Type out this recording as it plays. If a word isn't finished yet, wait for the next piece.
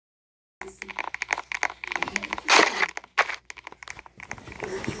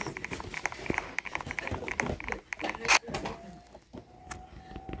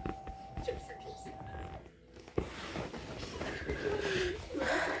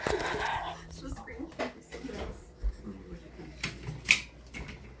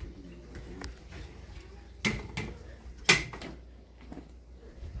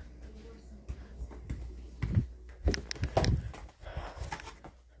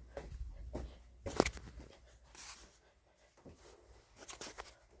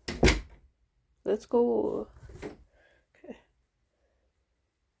Let's go. Okay.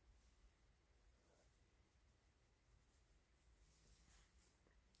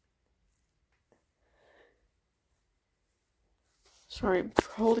 Sorry, I'm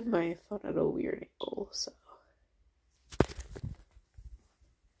holding my phone at a weird angle, so.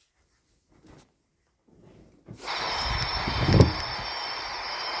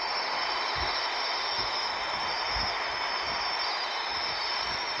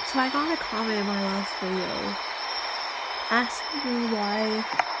 So I got a comment in my last video asking me why,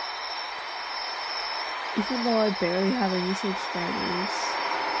 even though I barely have any subscribers,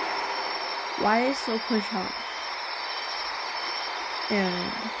 why I still push on.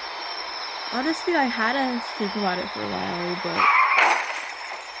 And honestly, I had to think about it for a while, but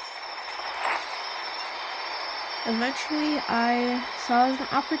eventually I saw it as an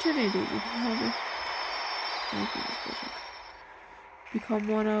opportunity to become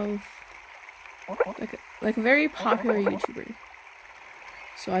one of like a very popular YouTuber.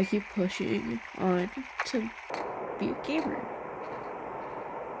 So I keep pushing on to be a gamer.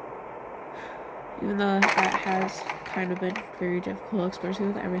 Even though that has kind of been very difficult, especially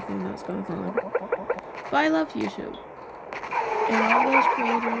with everything that's going on. But I love YouTube. And all those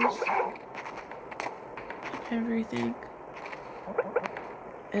creators, everything.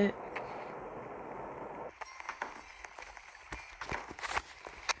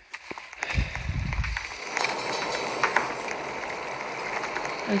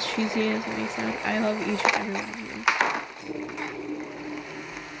 As cheesy as it may sound, I love each and every one of you.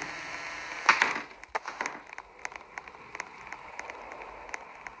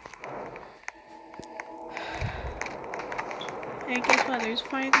 And guess what? There's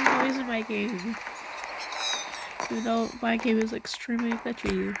finally noise in my game. Even though my game is extremely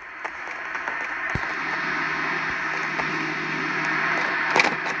glitchy.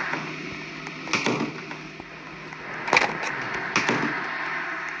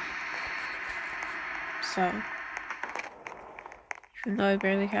 So, even though I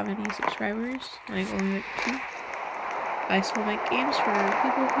barely have any subscribers, like only like 2, I still make games for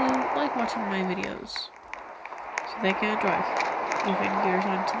people who like watching my videos, so they can enjoy moving years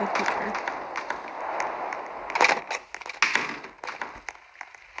on to the future.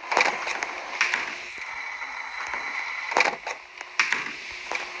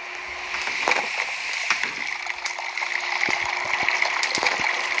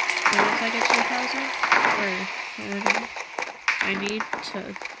 And once I get to 1,000, I need to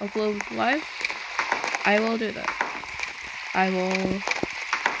upload live, I will do that. I will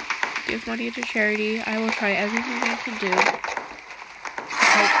give money to charity. I will try everything I can do to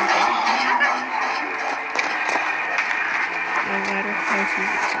help people. No matter how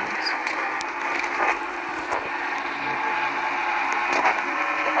cheesy it sounds.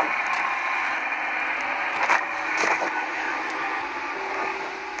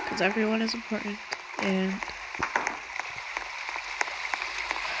 Because everyone is important, and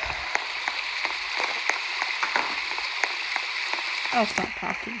I'll stop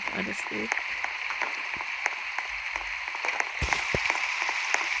talking, honestly.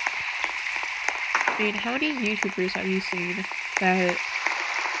 I mean, how many YouTubers have you seen that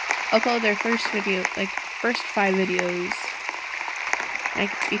upload their first video, like, first 5 videos,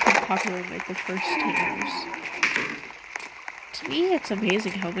 like, become popular in, like, the first 10 years? To me, it's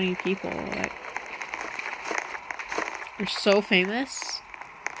amazing how many people, like, are so famous.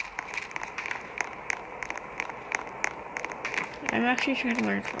 I'm actually trying to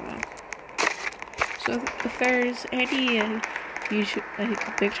learn from them. So if there's any YouTube,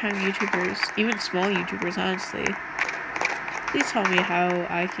 like big time YouTubers, even small YouTubers, honestly, please tell me how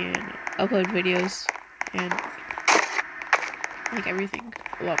I can upload videos and make everything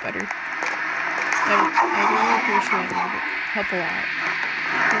a lot better. I really appreciate it. It would help a lot.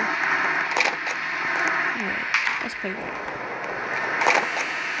 Alright, let's play more.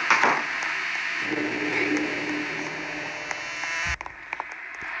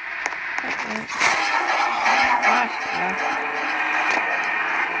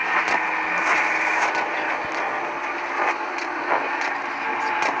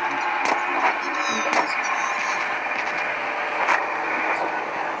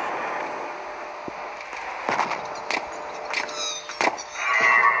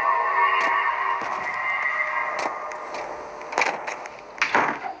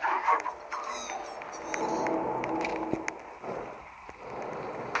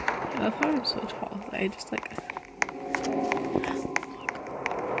 I love how I'm so tall. I just like.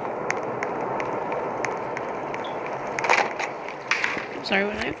 I'm sorry,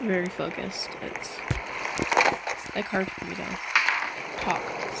 when I'm very focused, it's like hard for me to talk.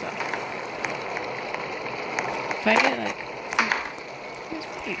 So if I get like,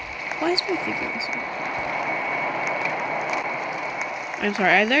 why is my finger this way? I'm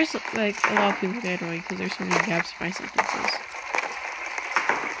sorry. There's like a lot of people get annoying because there's so many gaps in my sentences.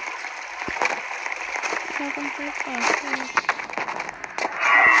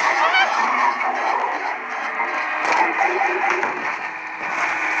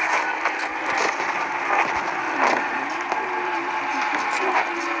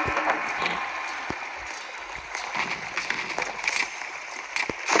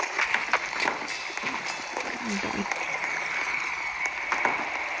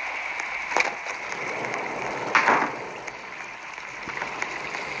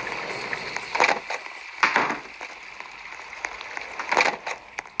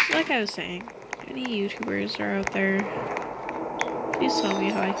 Like I was saying, any YouTubers are out there, please tell me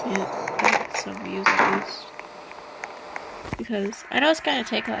how I can get some views at least. Because I know it's gonna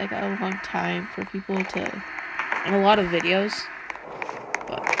take like a long time for people to, and a lot of videos,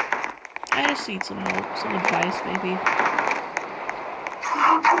 but I just need some help, some advice maybe.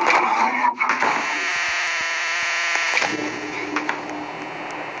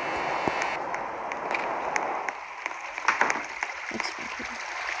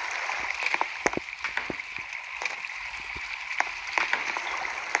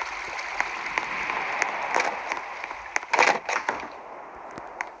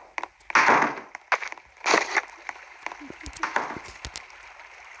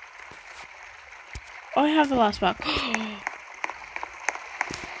 Oh, I have the last box.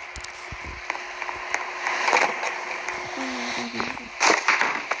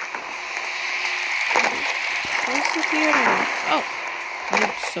 Where's the theater? Oh,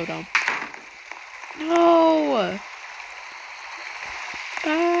 I'm so dumb. No!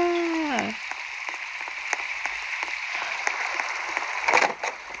 Ah!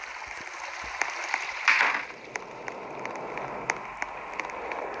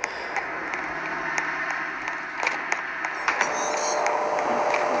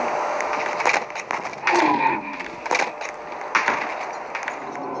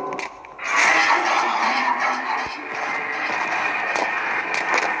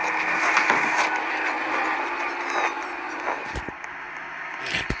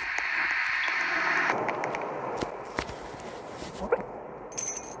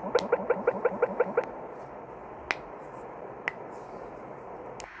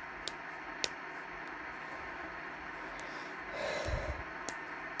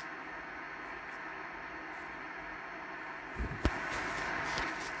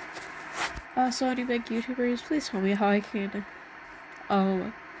 So any big YouTubers, please tell me how I can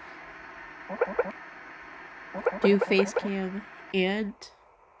do face cam and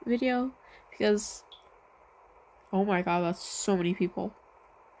video, because oh my god, that's so many people.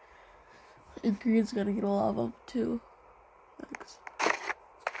 And Green's gonna get a lot of them too. Thanks.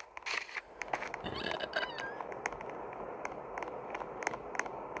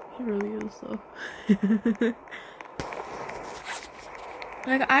 It really is though.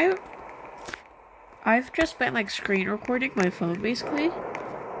 Like I've just been like screen recording my phone basically,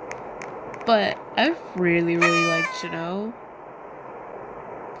 but I'd really like to know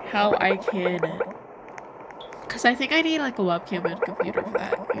how I can, because I think I need like a webcam and a computer for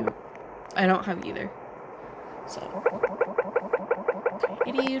that. I don't have either. So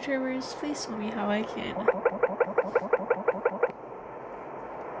any YouTubers, please tell me how I can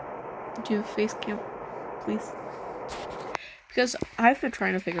do a face cam, please. Because I've been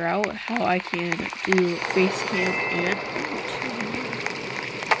trying to figure out how I can do face cam and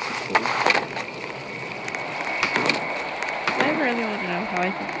I really want to know how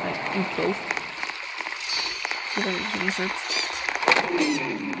I can like do both. If that makes any sense.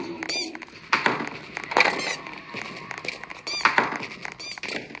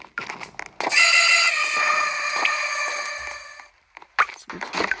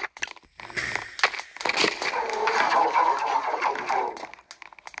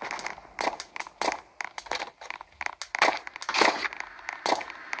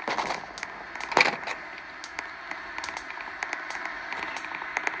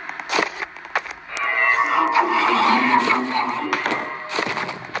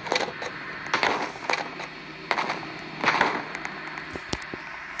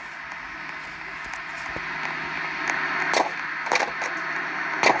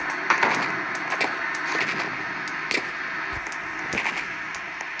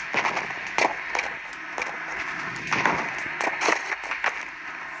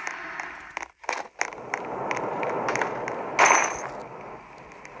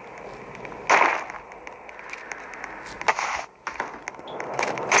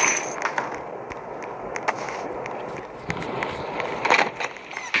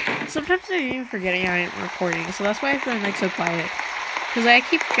 sometimes I'm even forgetting I'm recording, so that's why I've been like so quiet. Because I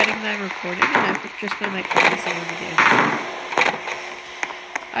keep forgetting that I'm recording, and I've just been like focusing on the game.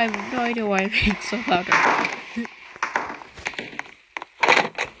 I have no idea why I'm being so loud right now.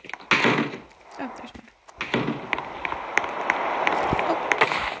 Oh, there's one.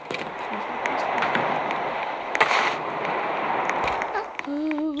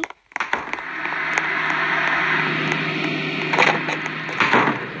 Oh.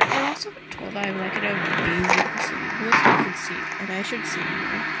 I'm also told I'm like an amazing singer. Looks like I can sing, and I should sing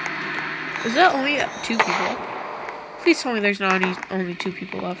more. Is that only 2 people? Please tell me there's not only 2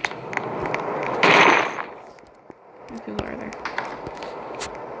 people left. How many people are there?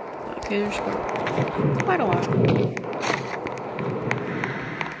 Okay, there's quite a lot.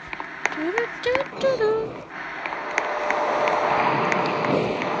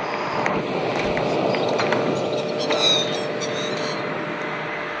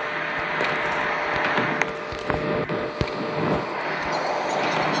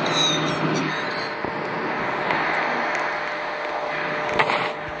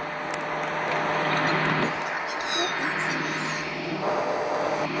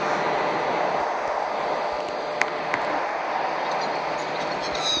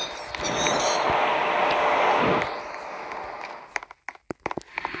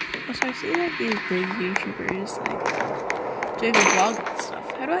 So I see like these big YouTubers like doing vlogs and stuff.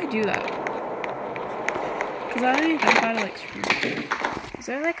 How do I do that? Because I don't even know how to like stream. Is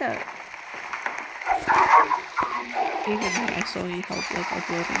there like a even then I still need help like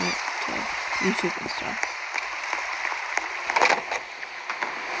uploading it to YouTube and stuff.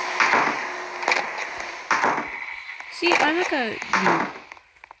 See, I'm like a noob.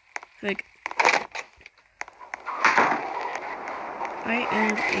 Like I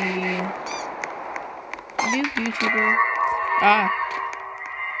am a new YouTuber. But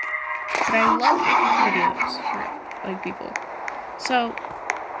I love making videos for like people. So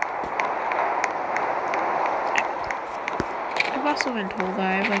I've also been told that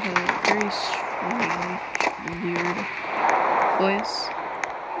I have like a very strange, weird voice.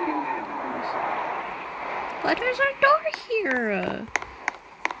 But there's a door here.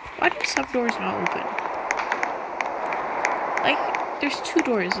 Why do some doors not open? Like, there's 2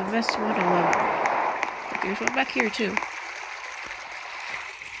 doors and this one alone. But there's one back here too.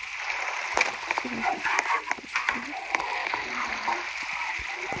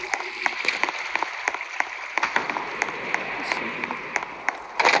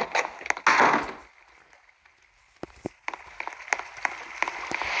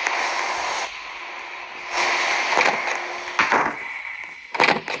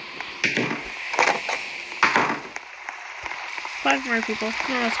 Five more people.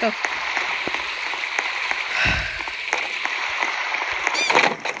 Come on, let's go.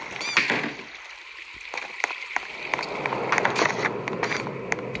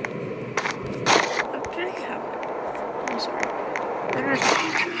 What did I have? I'm sorry.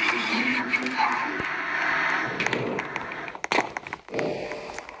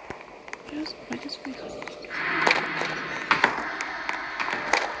 I just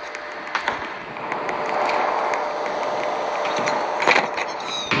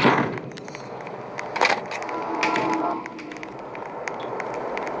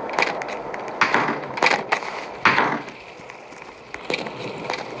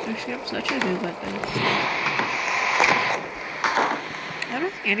Actually, I'm such a noob at this. I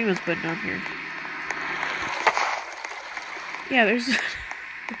don't think anyone's been down here. Yeah, there's...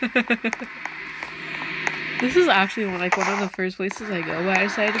 This is actually one of the first places I go, but I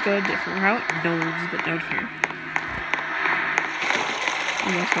decided to go a different route. No one's been down here.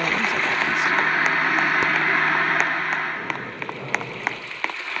 And that's why I was like this.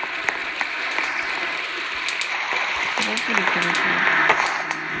 I'm also gonna come in here.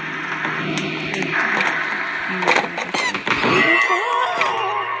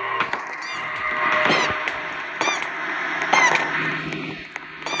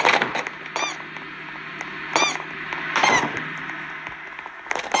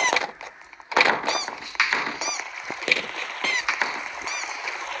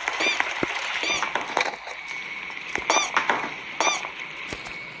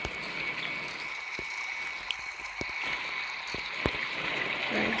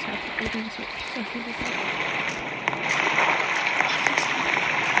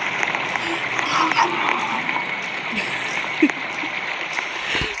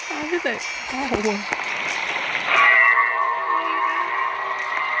 How did that? Oh.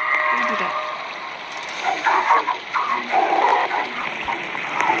 How did that?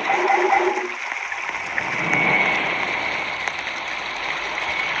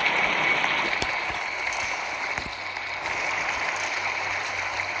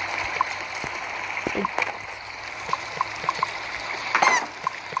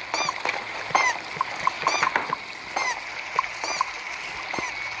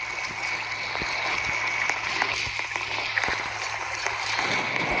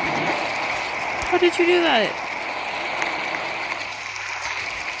 How did you do that?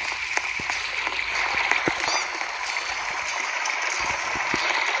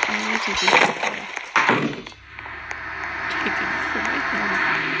 I need to do that. Taken from my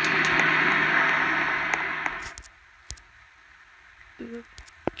phone.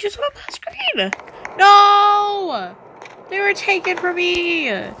 Just on the screen. No! They were taken from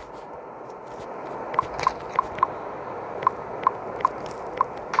me.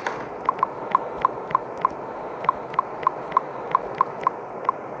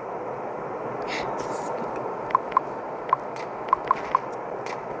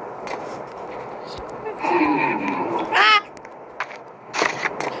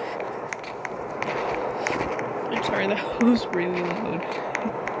 I'm sorry, that was really loud.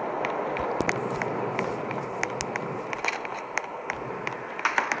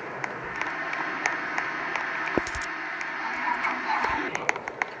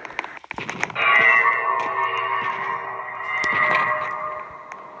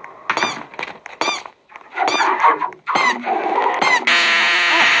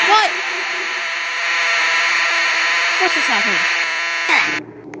 What just happened?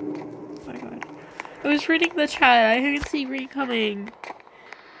 Oh my god. I was reading the chat. I didn't see rain coming.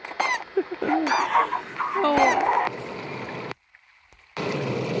 Oh.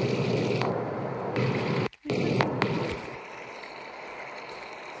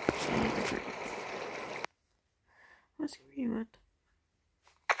 What's your remote?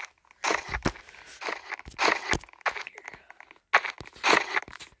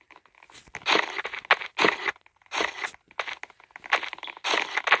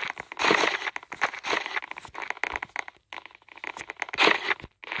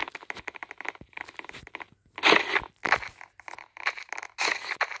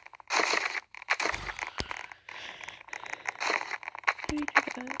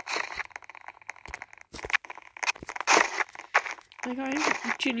 Like,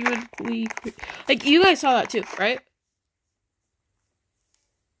 I'm genuinely... Like, you guys saw that too, right?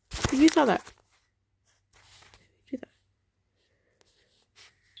 You saw that. Do that.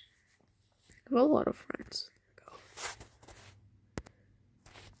 I have a lot of friends. Go.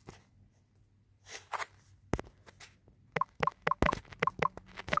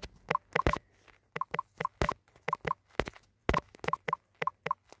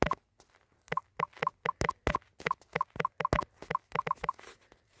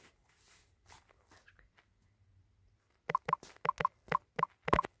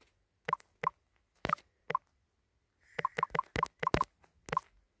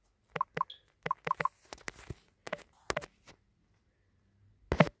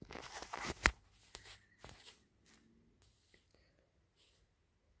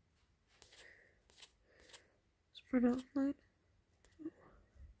 Spread out line.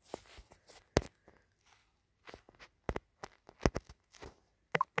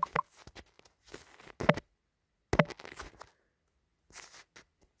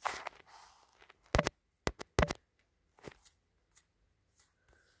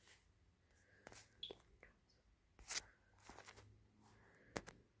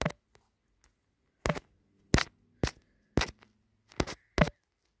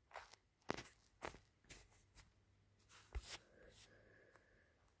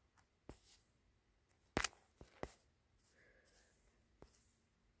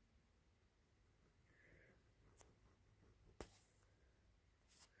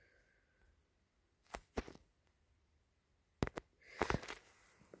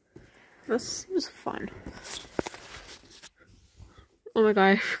 This seems fun. Oh my god,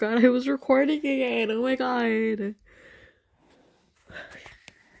 I forgot I was recording again. Oh my god.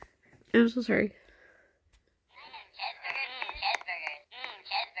 I'm so sorry.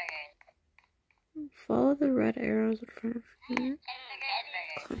 Follow the red arrows in front of you.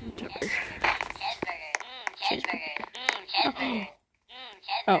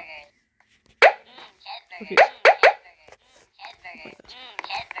 Oh. Okay.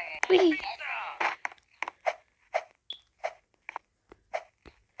 Wee.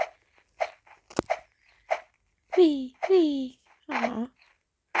 Wee, wee. Aww.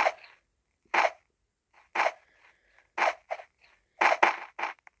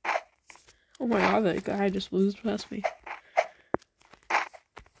 Oh my god, that guy just flew past me.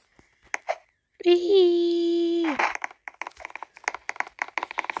 Wee.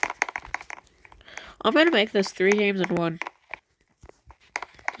 I'm gonna make this 3 games in 1.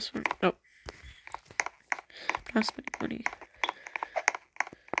 This one, oh. Not spending money.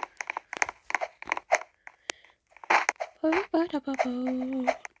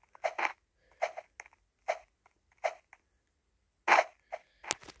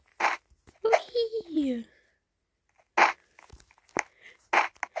 Wee!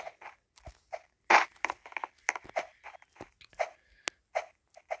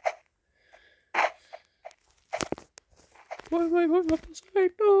 喂喂喂，我不想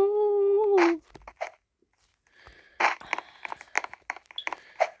到。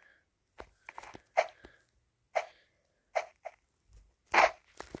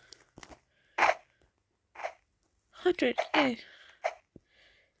100, yay.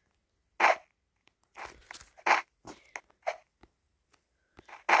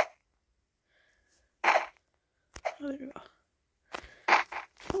 Oh, there we go.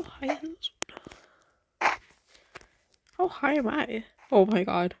 How high is this one? How high am I? Oh my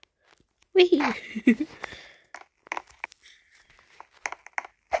god. Wee!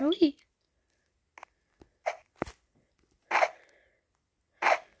 Wee!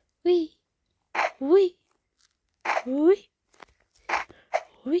 Wee! Wee! Wee!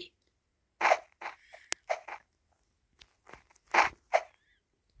 Wee!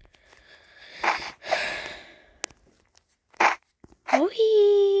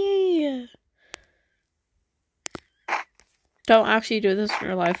 Wee! Don't actually do this in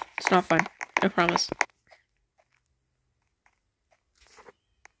real life. It's not fun. I promise.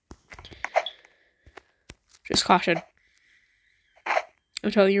 Just caution.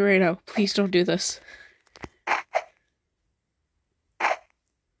 I'm telling you right now, please don't do this.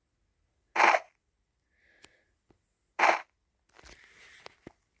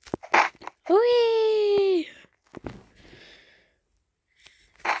 Whee!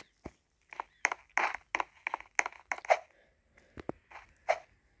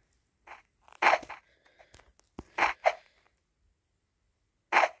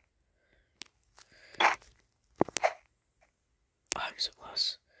 Oh, I'm so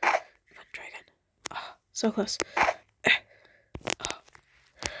close. Come on, dragon. Oh, so close.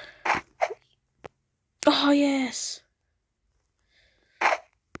 Oh, yes!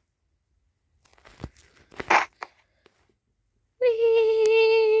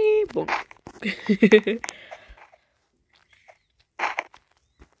 Whee! Boom.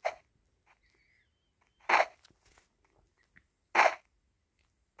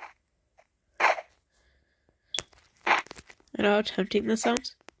 I know how tempting this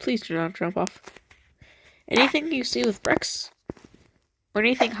sounds. Please do not jump off. Anything you see with bricks, or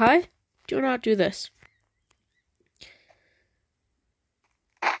anything high, do not do this.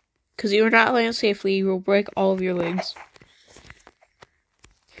 Because you are not landing safely, you will break all of your legs.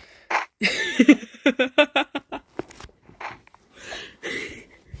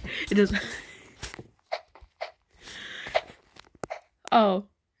 It doesn't. Oh.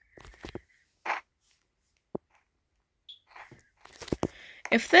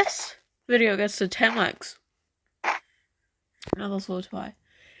 If this video gets to 10 likes, no, that's a little too high.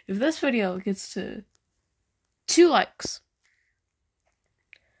 If this video gets to 2 likes,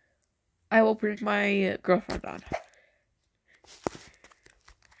 I will bring my girlfriend on.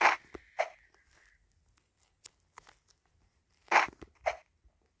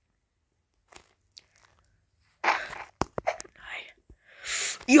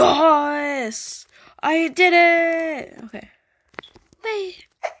 Yes! I did it! Okay. Wait.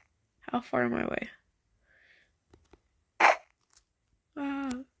 How far am I away?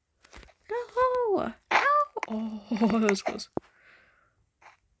 No! No! Oh, that was close.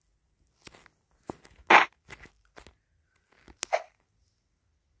 Come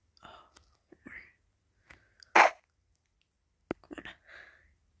on.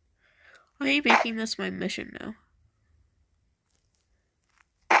 Why are you making this my mission now?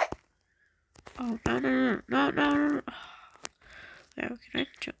 Oh, no. Yeah, can I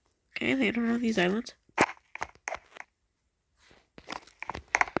jump? Can I land on one of these islands?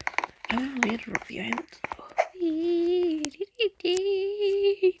 I want to land on one of the islands. Oh.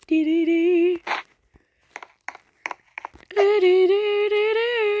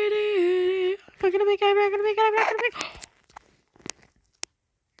 I'm not gonna make it.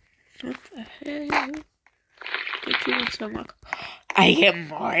 What the hell? Did you so much? I am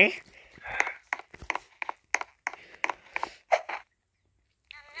more.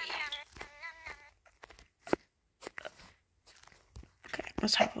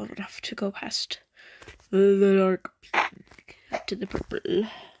 Must have enough to go past the dark up to the purple.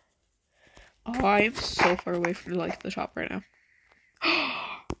 Oh, I'm so far away from like the top right now.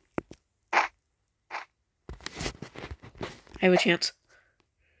 I have a chance.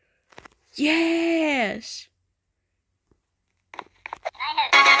 Yes!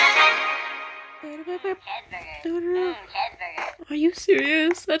 No. Are you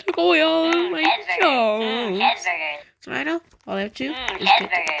serious? That took away all of my jokes. So I know all I have to do is get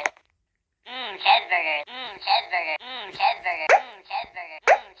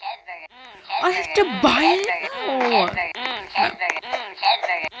I have to buy it? No.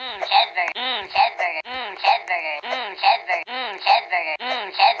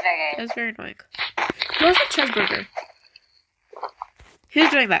 That's very annoying. Who has a cheeseburger? Who's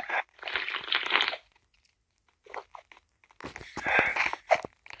doing that?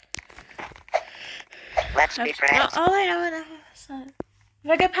 Let's be friends. All I know is if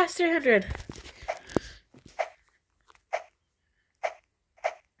I get past 300.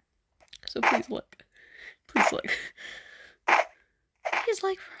 So please look. Please look. Please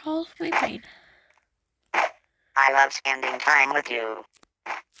like for all of my pain. I love spending time with you.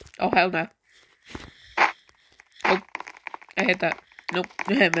 Oh, hell no. Nope. I hit that. Nope.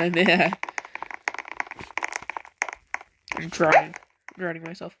 I'm drowning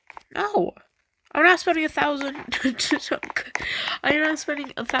myself. No! I'm not spending 1,000. I'm not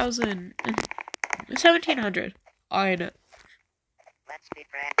spending 1,000. 1,700 on. Let's be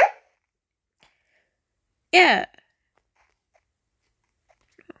friends. Yeah.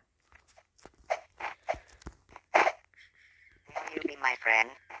 Will you be my friend?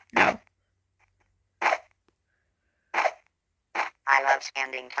 No. I love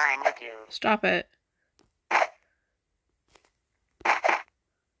spending time with you. Stop it.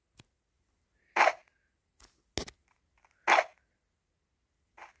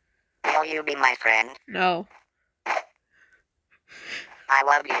 Will you be my friend? No. I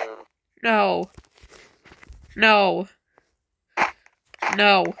love you. No. No.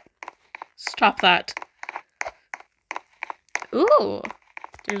 No. Stop that. Ooh.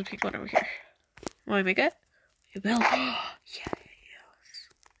 There's a pink one over here. Will I make it? You will. Yes.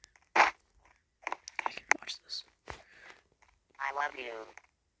 I can watch this. I love you.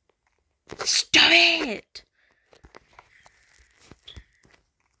 Stop it!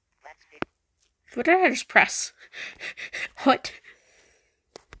 Let's be. What did I just press? What?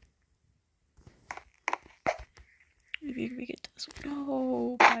 Maybe you can make it this one.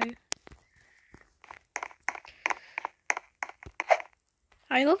 No, bye.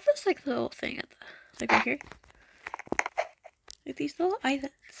 I love this like little thing at the like right here. Like these little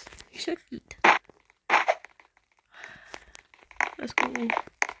islands. You're so neat. That's cool.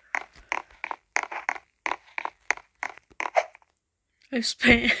 I've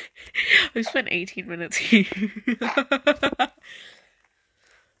spent 18 minutes here.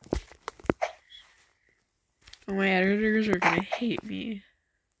 Oh, my editors are gonna hate me.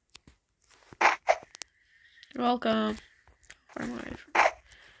 You're welcome. Far away from.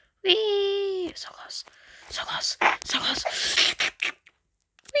 Whee! So close. So close. So close.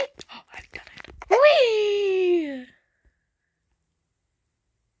 Whee! Oh, I've done it. Whee!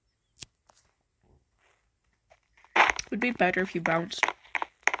 It would be better if you bounced.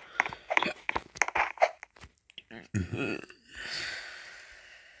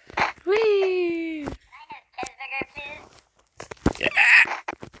 Whee!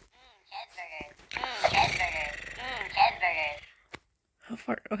 How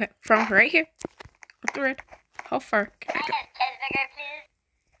far? Okay, from right here. Up the red. How far can I jump?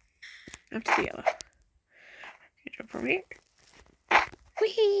 Up to the yellow. Can I jump from here?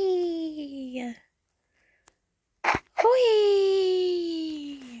 Whee!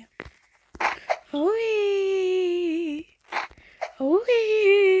 Whee! Whee!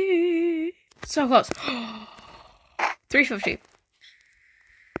 Whee! So close. 350.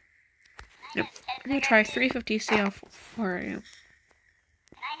 Yep. I'm gonna try 350, see how far I am.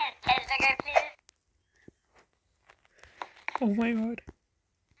 Oh my god.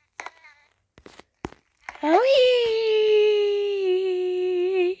 Whee!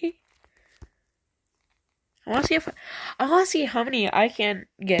 I wanna see how many I can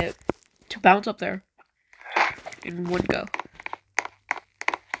get to bounce up there in one go.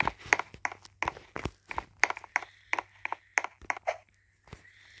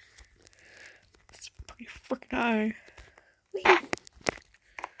 It's pretty freaking high. Whee!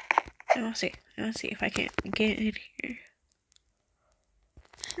 I wanna see if I can get in here.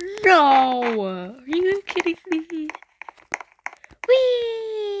 No! Are you kidding me?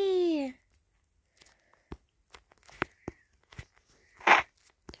 Whee!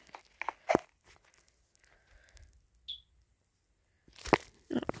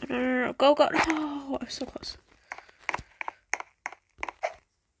 No. Go. No! I'm so close.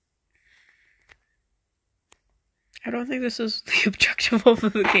 I don't think this is the objective of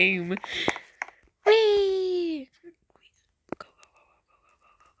the game. Whee! Go.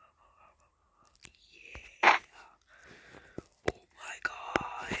 Yeah. Oh my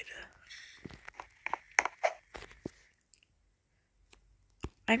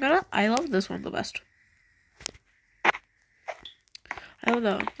god. I love this one the best. I love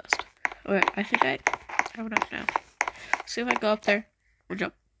that one the best. Wait, I think I have enough now. See if I go up there. Or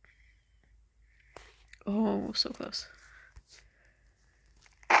jump. Oh, so close.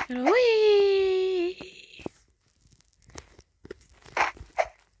 And away!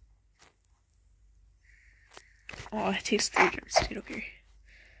 Oh, it takes 3 jumps to get up here.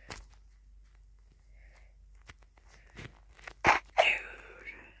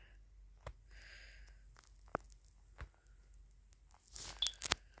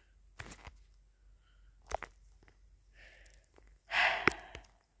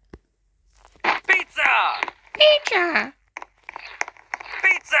 Pizza! Pizza!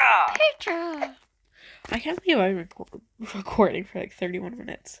 Pizza! I can't believe I'm recording for like 31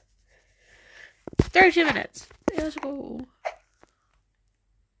 minutes. 32 minutes! Let's go.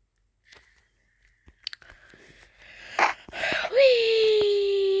 Whee!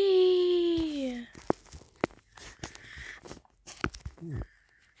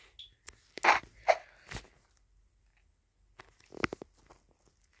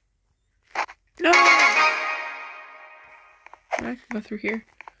 No! I can go through here.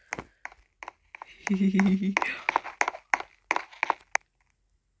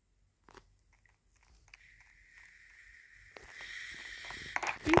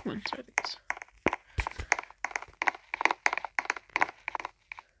 Which ones are these?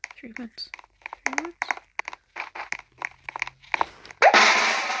 3 ones. 3 ones?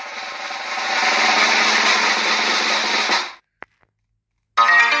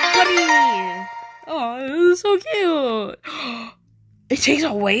 Buddy! Oh, this is so cute! It takes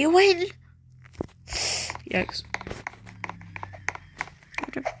away a win? Yikes.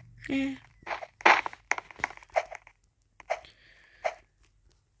 Yeah.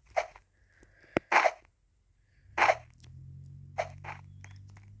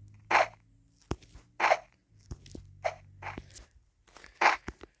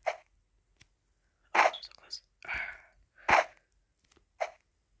 Oh, so close.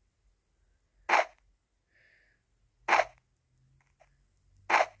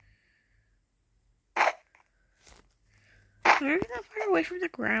 Why are we that far away from the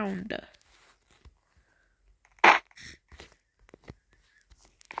ground?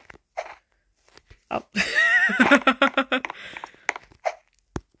 Oh.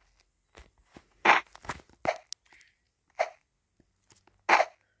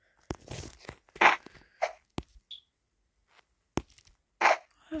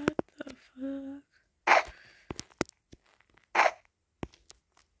 What the fuck?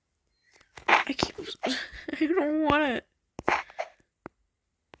 I keep. I don't want it.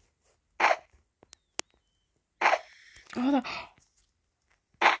 Oh, the.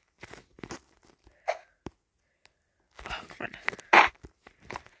 Oh, come on.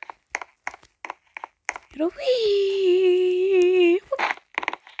 Get away!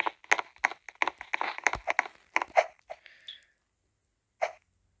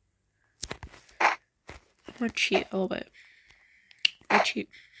 I'm gonna cheat a little bit. I cheat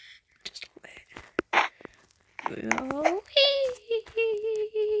just a little bit.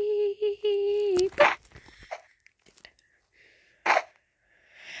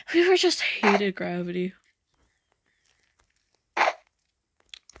 We were just hated gravity. Am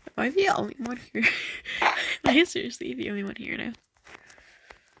I the only one here? Am I seriously the only one here now?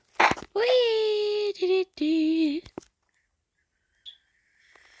 Wee, dee, dee, dee.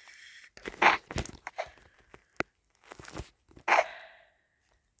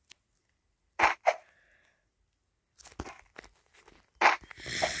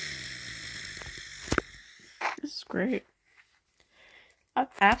 This is great. I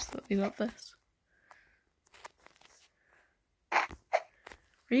absolutely love this.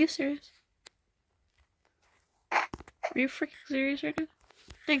 Are you serious? Are you freaking serious right now?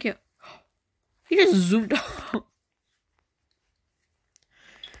 Thank you. You just zoomed out.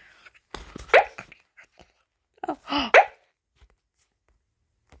 Oh. My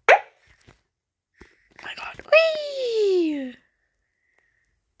god. Whee!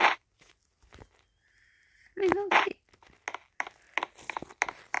 I know.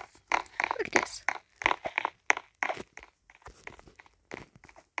 Look at this.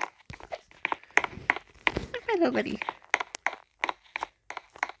 Look, my little buddy.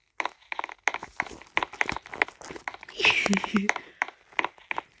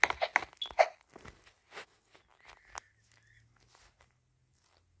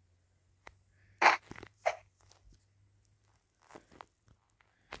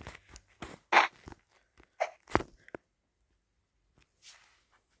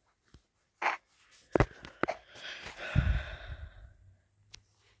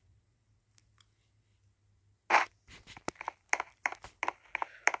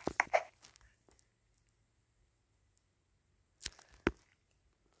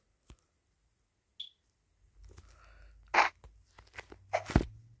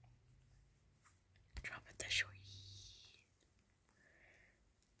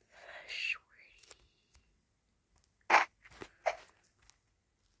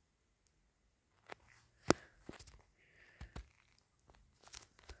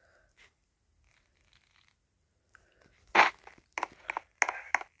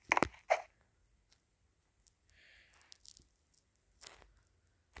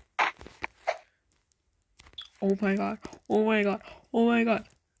 Oh my god. Oh my god. Oh my god.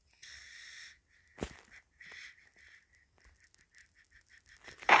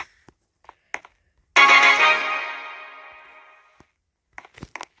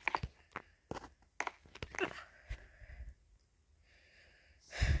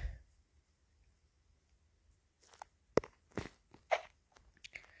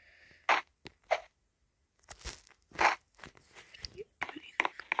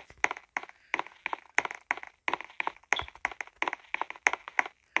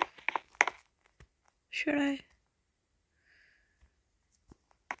 Should I?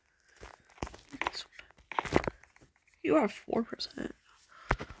 This one. You are 4%.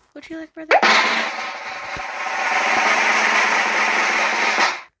 Would you like brother?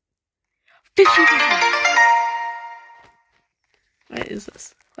 50%. What is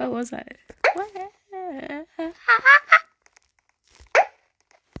this? What was that? What?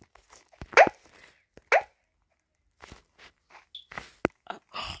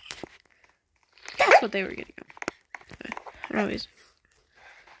 That's what they were getting at. Anyways.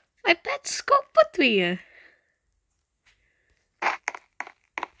 My pets go with me.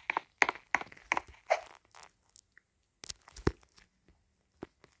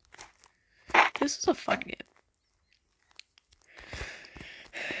 This is a fun game.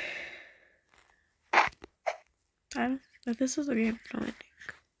 But this is a game no ending.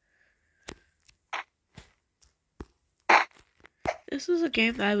 This is a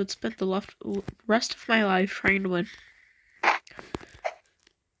game that I would spend the rest of my life trying to win.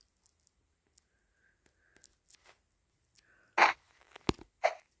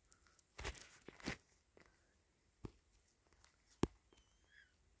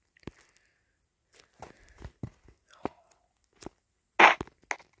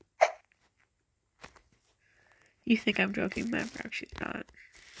 You think I'm joking, but I'm actually not.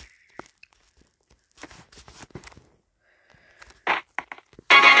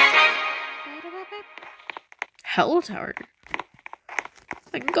 Hello Tower.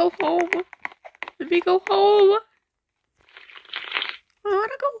 I can go home. Let me go home. I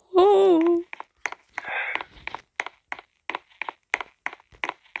wanna go home.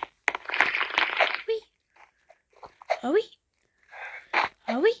 Are we?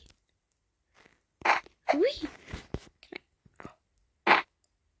 Are we? Are we?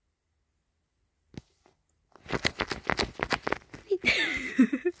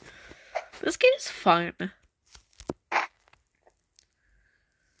 This game is fun.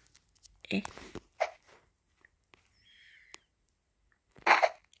 Eh.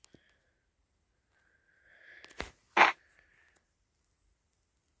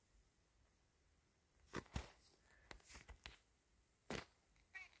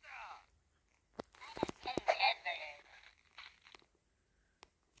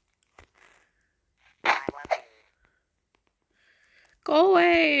 Go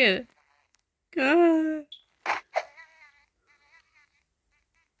away! God.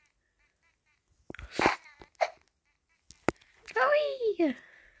 Go.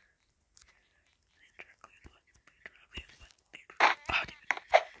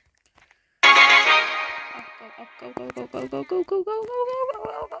 Go, go, go, go, go, go, go, go, go, go, go,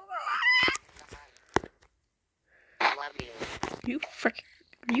 go, go. I love you.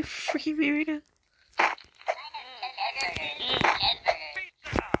 Are you freaking me right now?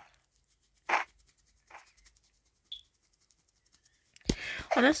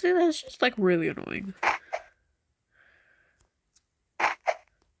 Honestly, that's just like really annoying.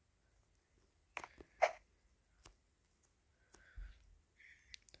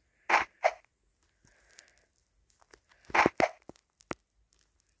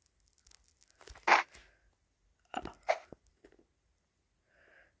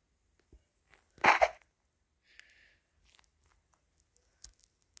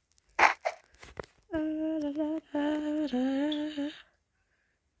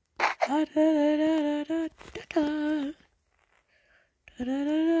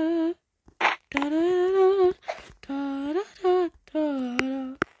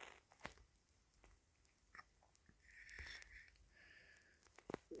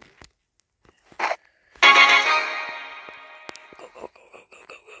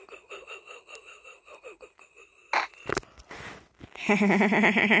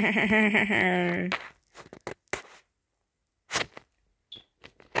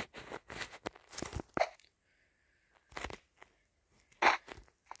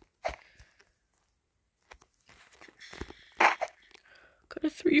 Got a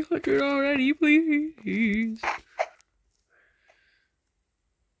 300 already, please.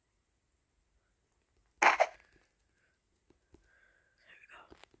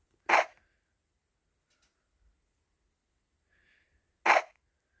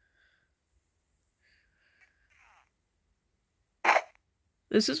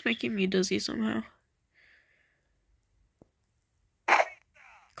 This is making me dizzy somehow.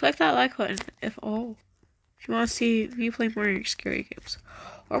 Click that like button if you want to see me play more scary games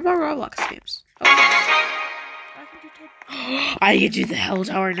or more Roblox games. Oh. I can do the hell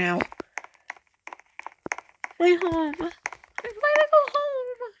tower now. My home. Let me go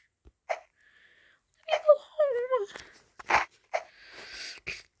home. Let me go home.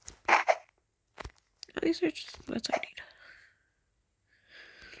 These are just what I need.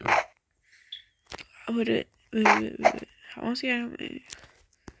 I would it. I want to see how many.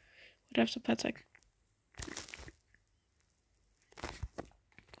 What types of pets I can.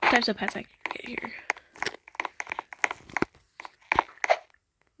 What types of pets I can get here?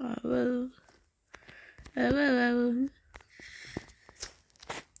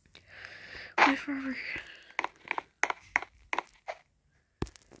 Wait forever.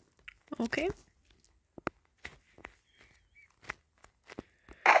 Okay.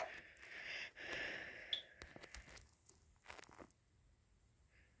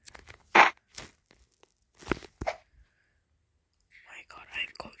 My God,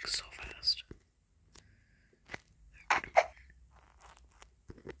 I'm going so fast.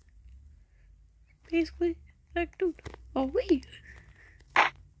 Basically, like, dude. Oh, wait.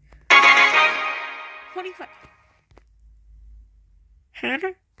 25.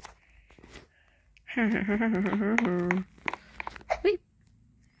 Hannah? Wait.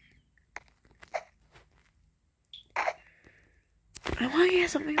 I want to get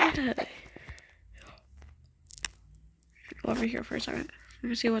something like that. Go over here for a second. Let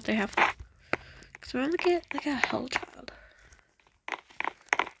me see what they have. Because I want to get like a hell child.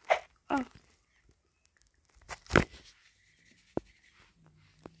 Oh.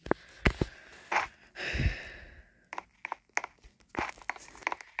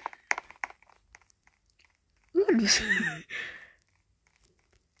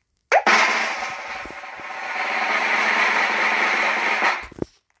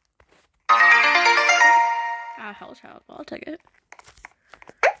 Hell child. I'll take it.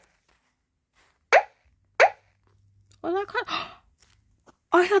 Well, that kind of...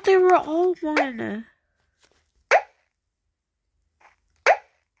 I thought they were all one.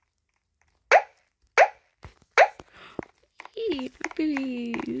 Hey,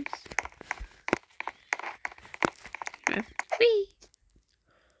 babies. Okay. Whee.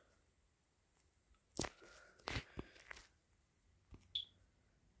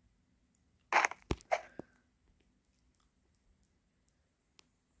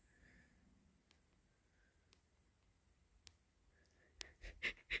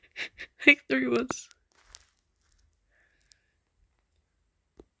 Like 3 ones.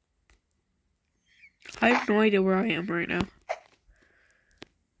 I have no idea where I am right now.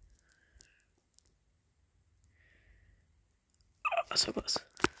 Oh, so close.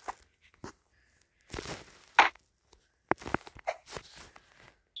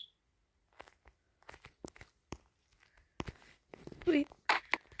 Wait.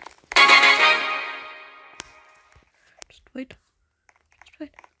 Just wait. Just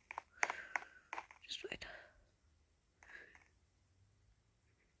wait. Just wait.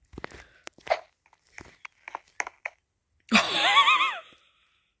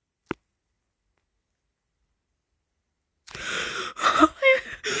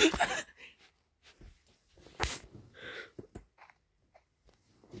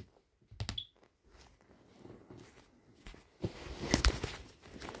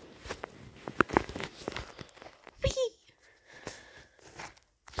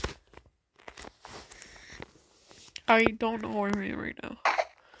 I don't know where I am right now.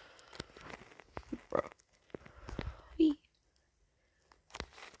 Bro. Wee.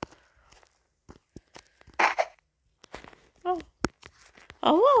 Oh.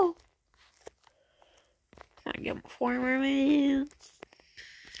 Oh, whoa. Can I get 4 more minutes?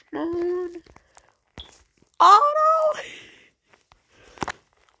 Come on. Oh,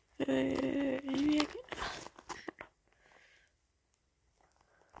 no. Maybe I can...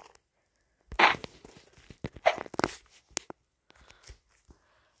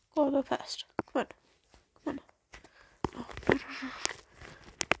 Go a little fast. Come on. Come on. No, no, no, no.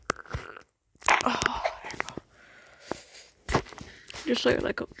 Oh, there we go. Just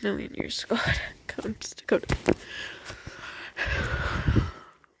like a million years ago. Comes to go to.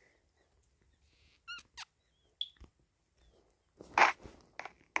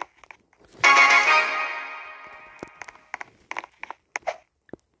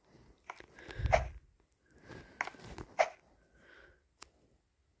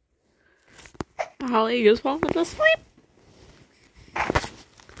 Holly is falling asleep.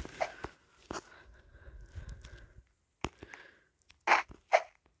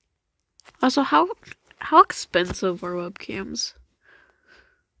 Also, how expensive are webcams?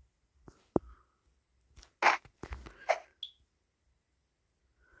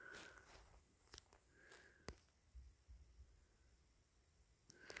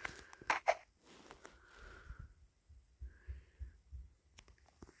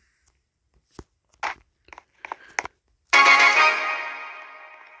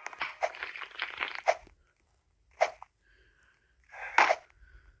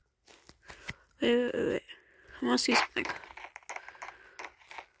 Wait. I want to see something.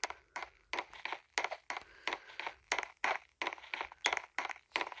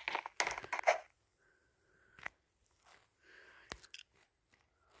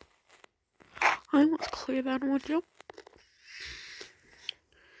 I want to clear that one jump.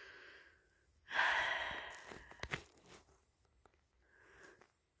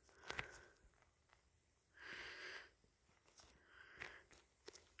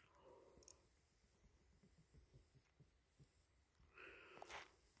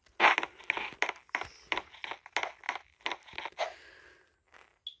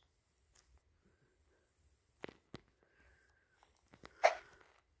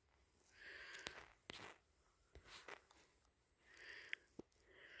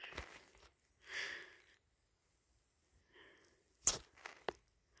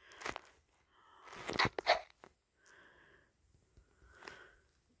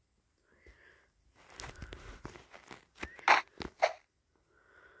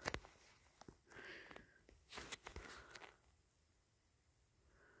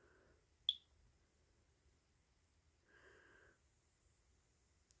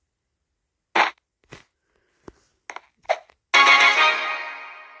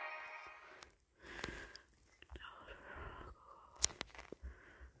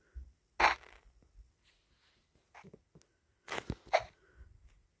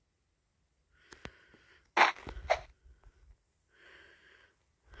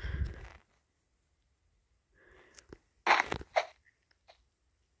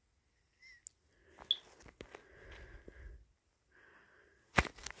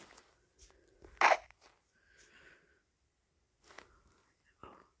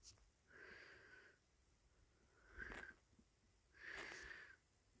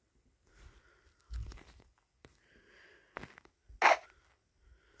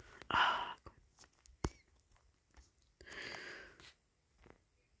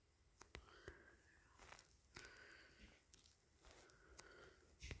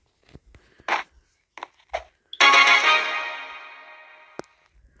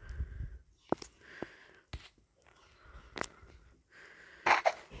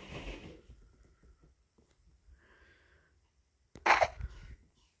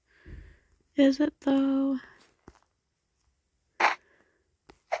 Is it though? Oh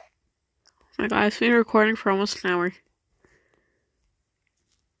my god, I've been recording for almost an hour.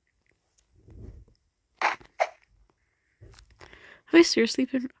 Have I seriously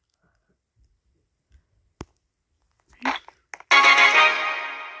been...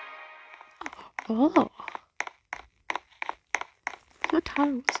 Oh. What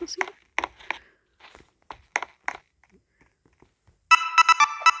tower was this here?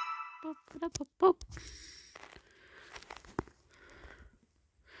 Boop.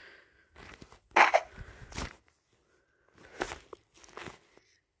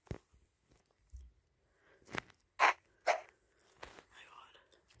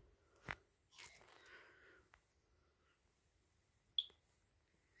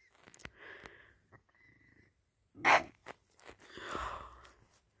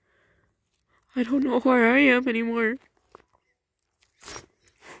 I don't know where I am anymore.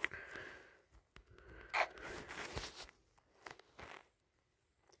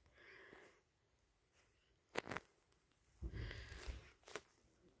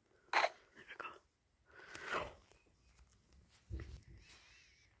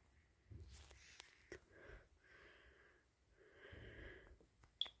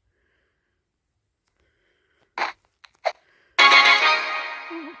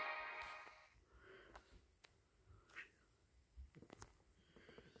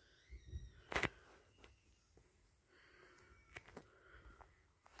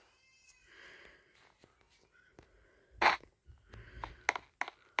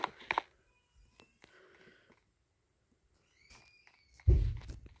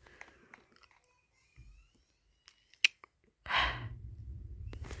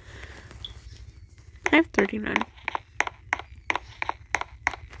 I have 39. I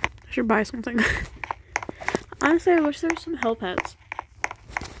should buy something. Honestly, I wish there were some help hats.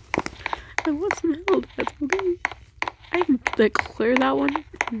 I want some help hats, okay? I can like clear that one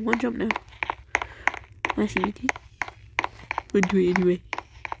in one jump now. I see you do. I'll do it anyway.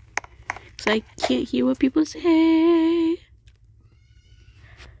 Because I can't hear what people say.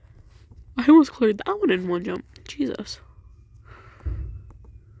 I almost cleared that one in one jump. Jesus.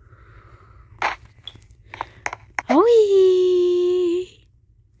 Oh,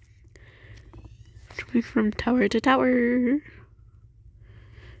 jumping from tower to tower.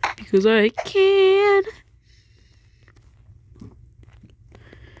 Because I can.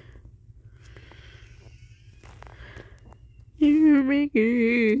 You make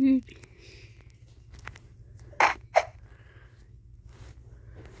it.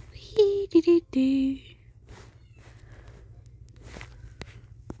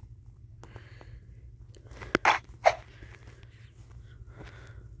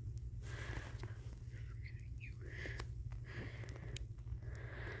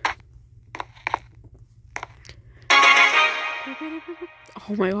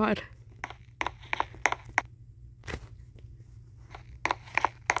 Oh my god.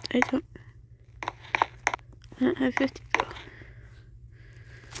 I don't have 50 go.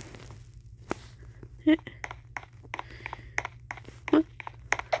 What?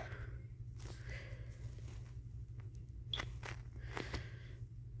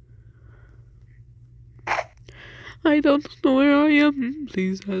 I don't know where I am.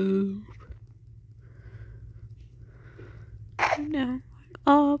 Please help. Going down,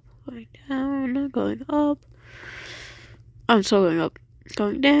 up, going down, going up. I'm still going up.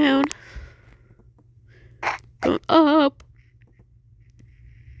 Going down. Going up.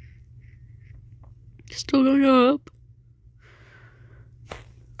 Still going up.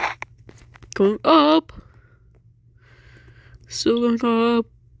 Going up. Still going up.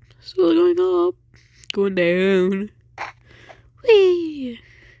 Still going up. Going down. Whee!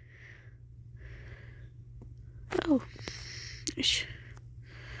 Oh. Ish.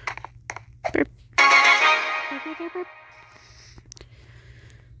 Burp. Burp, burp, burp, burp.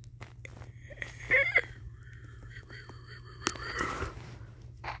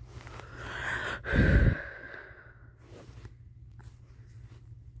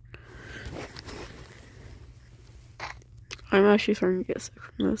 I'm actually starting to get sick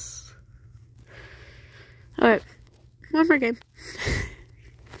from this. Alright, one more game.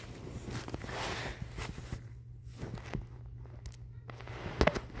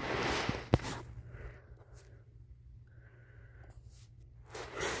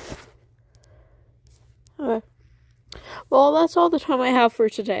 Okay. Well, that's all the time I have for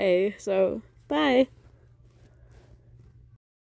today, so bye.